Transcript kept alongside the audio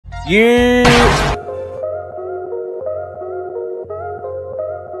Yeah.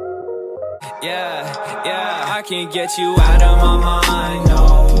 Yeah, I can't get you out of my mind,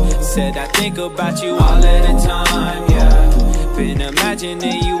 no. Said I think about you all of the time, yeah. Been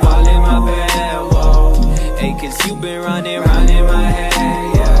imagining you all in my bed, whoa. Hey, cause you been running round in my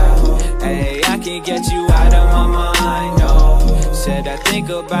head, yeah. Hey, I can't get you out of my mind, no. Said I think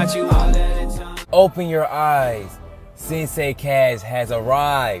about you all of the time. Open your eyes. Sensei Cash has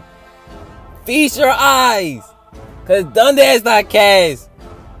arrived. Feast your eyes. Cause Dundas Not Cash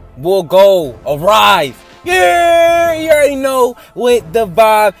will go arrive. Yeah, you already know what the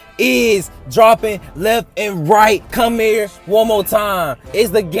vibe is. Dropping left and right. Come here one more time. It's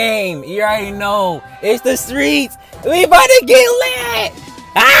the game. You already know. It's the streets. We about to get lit.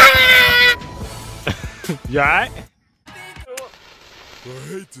 Ah! You alright? I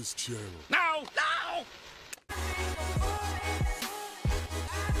hate this channel. No, no.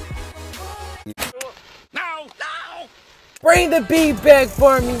 No, no. Bring the beat back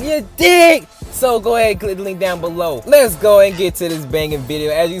for me, you dig? So go ahead and click the link down below. Let's go and get to this banging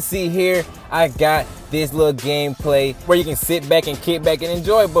video. As you see here, I got this little gameplay where you can sit back and kick back and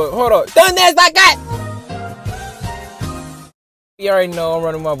enjoy. But hold on, done this, I got. You already know I'm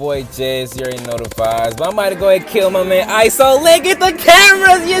running my boy Jess. You already know the vibes. But I'm about to go ahead and kill my man ISO. Look at the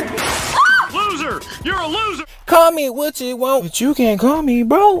cameras, you Loser! You're a loser! call me what you want, but you can't call me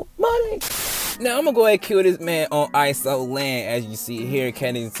bro. Money. Now I'm gonna go ahead and kill this man on ISO land. As you see here,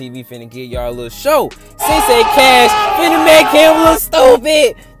 CashNationTV finna give y'all a little show. Sensei Cash finna make him look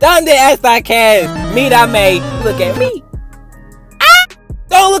stupid. Donde está Cash? Me that made. Look at me. Ah!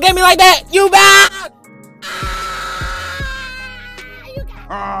 Don't look at me like that. You bad.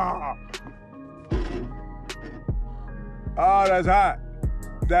 Ah! Oh, that's hot.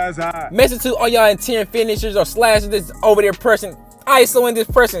 That's hot. Message to all y'all interior finishers or slashers that's over there pressing ISO in this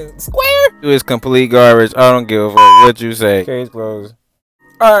person square. It's complete garbage. I don't give a fuck what you say. Case closed.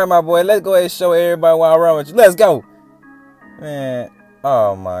 Alright, my boy, let's go ahead and show everybody why I run with you. Let's go. Man.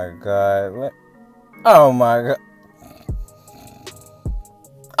 Oh my god. Oh my god.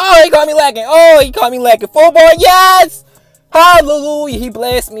 Oh, he caught me lacking. Oh, he caught me lacking. Full board, yes! Hallelujah. He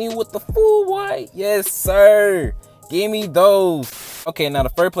blessed me with the full white. Yes, sir. Give me those. Okay, now the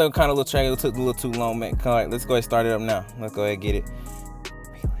first play was kind of a little tragic. It took a little too long, man. All right, let's go ahead and start it up now. Let's go ahead and get it.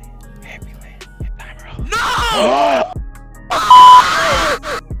 Happy land. Timer off.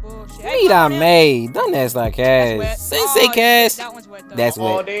 Wait, I made. Don't ask like Cash. Sensei Cash. That's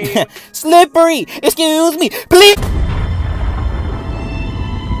wet. Slippery. Excuse me, please.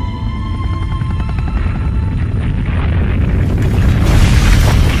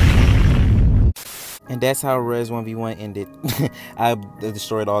 And that's how Res 1v1 ended. I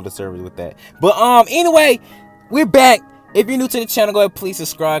destroyed all the servers with that. But anyway, we're back. If you're new to the channel, go ahead, please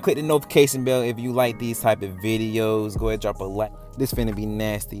subscribe. Click the notification bell if you like these type of videos. Go ahead, drop a like. This finna be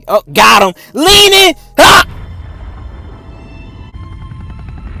nasty. Oh, got him. Leaning. Ah!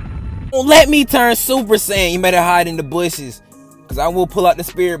 Don't let me turn Super Saiyan. You better hide in the bushes, cause I will pull out the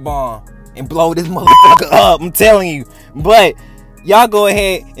spirit bomb and blow this motherfucker up. I'm telling you. But y'all go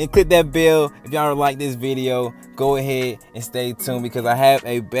ahead and click that bell if y'all like this video. Go ahead and stay tuned, because I have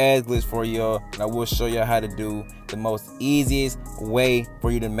a badge glitch for y'all, and I will show y'all how to do the most easiest way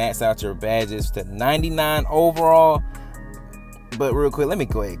for you to max out your badges to 99 overall. But real quick, let me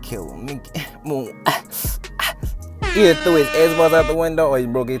go ahead and kill him. Either threw his Xbox out the window or he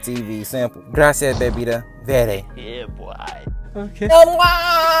broke his TV. Simple. Gracias, bebida. Vere. Yeah, boy. Okay.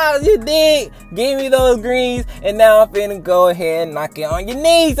 Wow, you dig? Give me those greens, and now I'm finna go ahead and knock it on your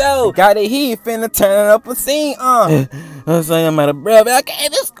knees. Oh, got it. He finna turn up a scene. I'm saying I'm out of breath. Okay,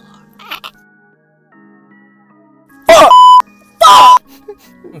 this. Fuck! Fuck!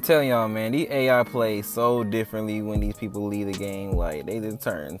 I'm telling y'all, man, these AI play so differently when these people leave the game. Like, they just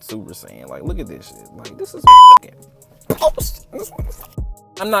turn Super Saiyan. Like, look at this shit. Like, this is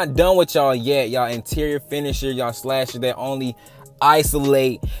I'm not done with y'all yet. Y'all interior finisher, y'all slasher that only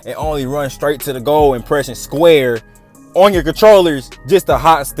isolate and only run straight to the goal and pressing square on your controllers, just a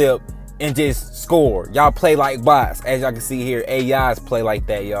hot step and just score. Y'all play like bots. As y'all can see here, AIs play like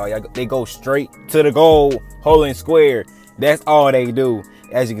that, y'all. They go straight to the goal, holding square. That's all they do,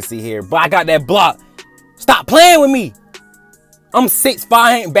 as you can see here. But I got that block. Stop playing with me. I'm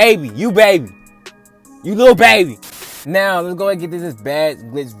 6'5", baby. You baby. You little baby. Now, let's go ahead and get this badge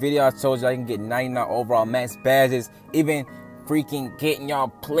glitch video. I told you I can get 99 overall max badges. Even freaking getting y'all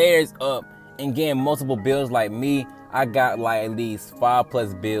players up and getting multiple builds like me. I got like at least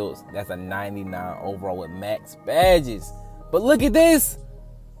 5+ builds. That's a 99 overall with max badges. But look at this.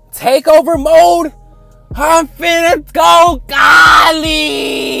 Takeover mode. I'm finna go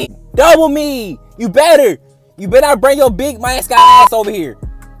golly. Double me. You better not bring your big mascot ass over here.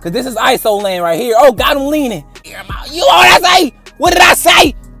 Cause this is ISO land right here. Oh, got him leaning. You know what I say? What did I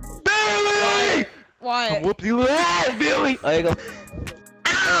say? Billy! What? I'll whoop you out, Billy! There you go.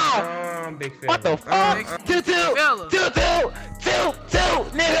 Ow! Big fan. What the fuck? 2-2! 2-2! 2-2,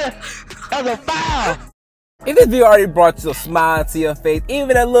 nigga! That was a foul! If this video already brought you a smile to your face,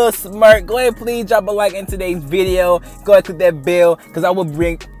 even a little smirk, go ahead, please drop a like in today's video. Go ahead, click that bell, cause I will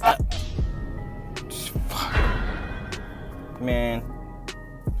bring. Man,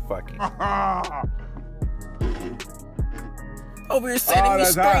 fuck it. Over here sending me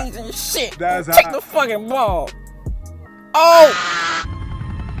screens and shit. That's Take hot. the fucking ball. Oh.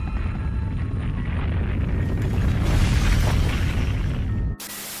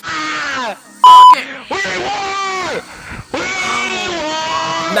 We won! We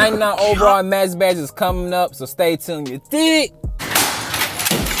won! 99 overall match badge is coming up, so stay tuned. You dig?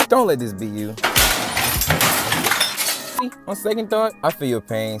 Don't let this be you. On second thought, I feel your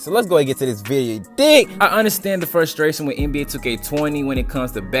pain. So let's go and get to this video. You dig? I understand the frustration with NBA 2K20 when it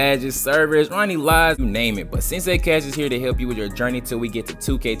comes to badges, servers, or any lies, you name it. But Sensei Cash is here to help you with your journey till we get to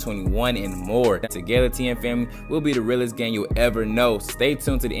 2K21 and more. Together, TM family, will be the realest game you'll ever know. Stay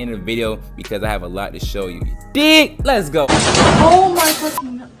tuned to the end of the video because I have a lot to show you. You dig? Let's go. Oh my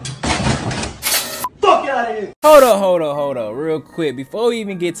fucking. Fuck out of here. Hold up, real quick. Before we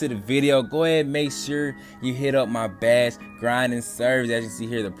even get to the video, go ahead and make sure you hit up my badge grinding service. As you see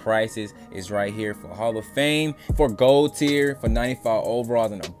here, the prices is right here for Hall of Fame, for gold tier, for 95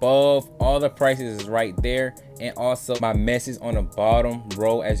 overalls and above. All the prices is right there. And also my message on the bottom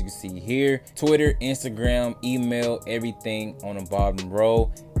row, as you can see here. Twitter, Instagram, email, everything on the bottom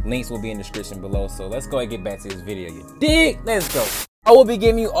row. Links will be in the description below. So let's go and get back to this video. You dig? Let's go. I will be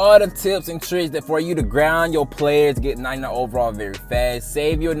giving you all the tips and tricks that for you to ground your players, get 99 overall very fast.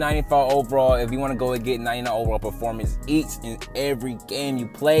 Save your 95 overall if you want to go and get 99 overall performance each and every game you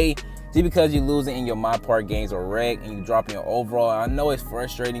play. Just because you're losing in your MyPoints games or rec and you dropping your overall. I know it's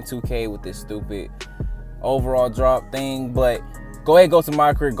frustrating 2K with this stupid overall drop thing, but go ahead, go to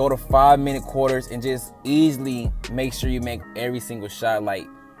my career, go to 5-minute quarters and just easily make sure you make every single shot. Like,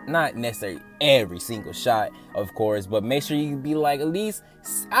 not necessarily every single shot, of course, but make sure you be like at least,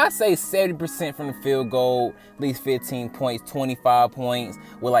 I say 70% from the field goal, at least 15 points, 25 points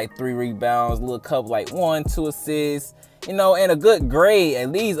with like 3 rebounds, a little couple like 1-2 assists, you know, and a good grade,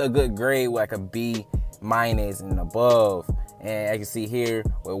 at least a good grade with like a B- and above. And as you can see here,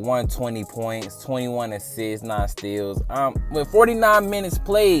 with 120 points, 21 assists, 9 steals, with 49 minutes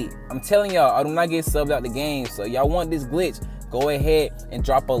played. I'm telling y'all, I do not get subbed out the game. So y'all want this glitch, go ahead and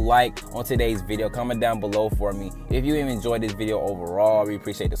drop a like on today's video. Comment down below for me. If you even enjoyed this video overall, we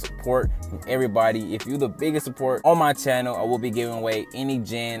appreciate the support from everybody. If you're the biggest support on my channel, I will be giving away any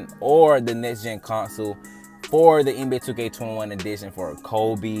gen or the next gen console for the NBA 2K21 edition for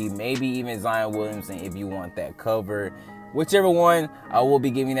Kobe, maybe even Zion Williamson if you want that covered. Whichever one, I will be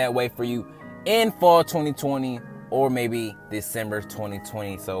giving that away for you in fall 2020 or maybe December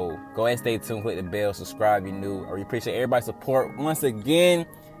 2020. So go ahead and stay tuned, click the bell, subscribe if you're new. I really appreciate everybody's support once again.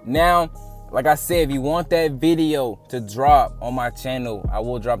 Now, like I said, if you want that video to drop on my channel, I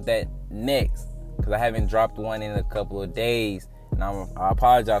will drop that next because I haven't dropped one in a couple of days. And I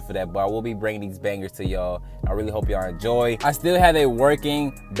apologize for that, but I will be bringing these bangers to y'all. I really hope y'all enjoy. I still have a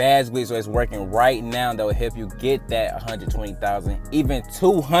working badge glitch, so it's working right now that will help you get that 120,000, even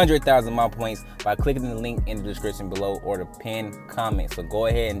 200,000 MyPoints by clicking the link in the description below or the pinned comment. So go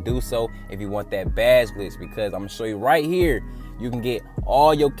ahead and do so if you want that badge glitch, because I'm gonna show you right here. You can get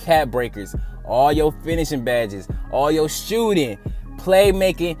all your cap breakers, all your finishing badges, all your shooting,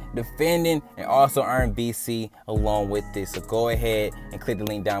 playmaking, defending, and also earn BC along with this. So go ahead and click the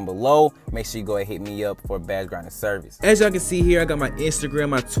link down below. Make sure you go ahead and hit me up for a badge grinding service. As y'all can see here, I got my Instagram,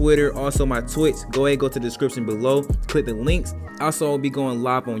 my Twitter, also my Twitch. Go ahead, go to the description below, click the links. Also, I'll be going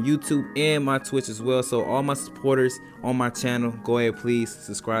live on YouTube and my Twitch as well. So all my supporters on my channel, go ahead, please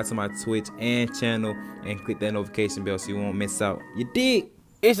subscribe to my Twitch and channel and click that notification bell so you won't miss out. You dig?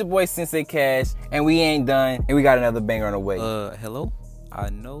 It's your boy Sensei Cash, and we ain't done, and we got another banger on the way. Hello? I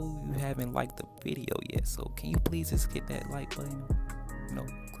know you haven't liked the video yet, so can you please just hit that like button? You know,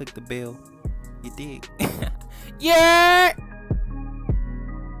 click the bell. You dig? Yeah!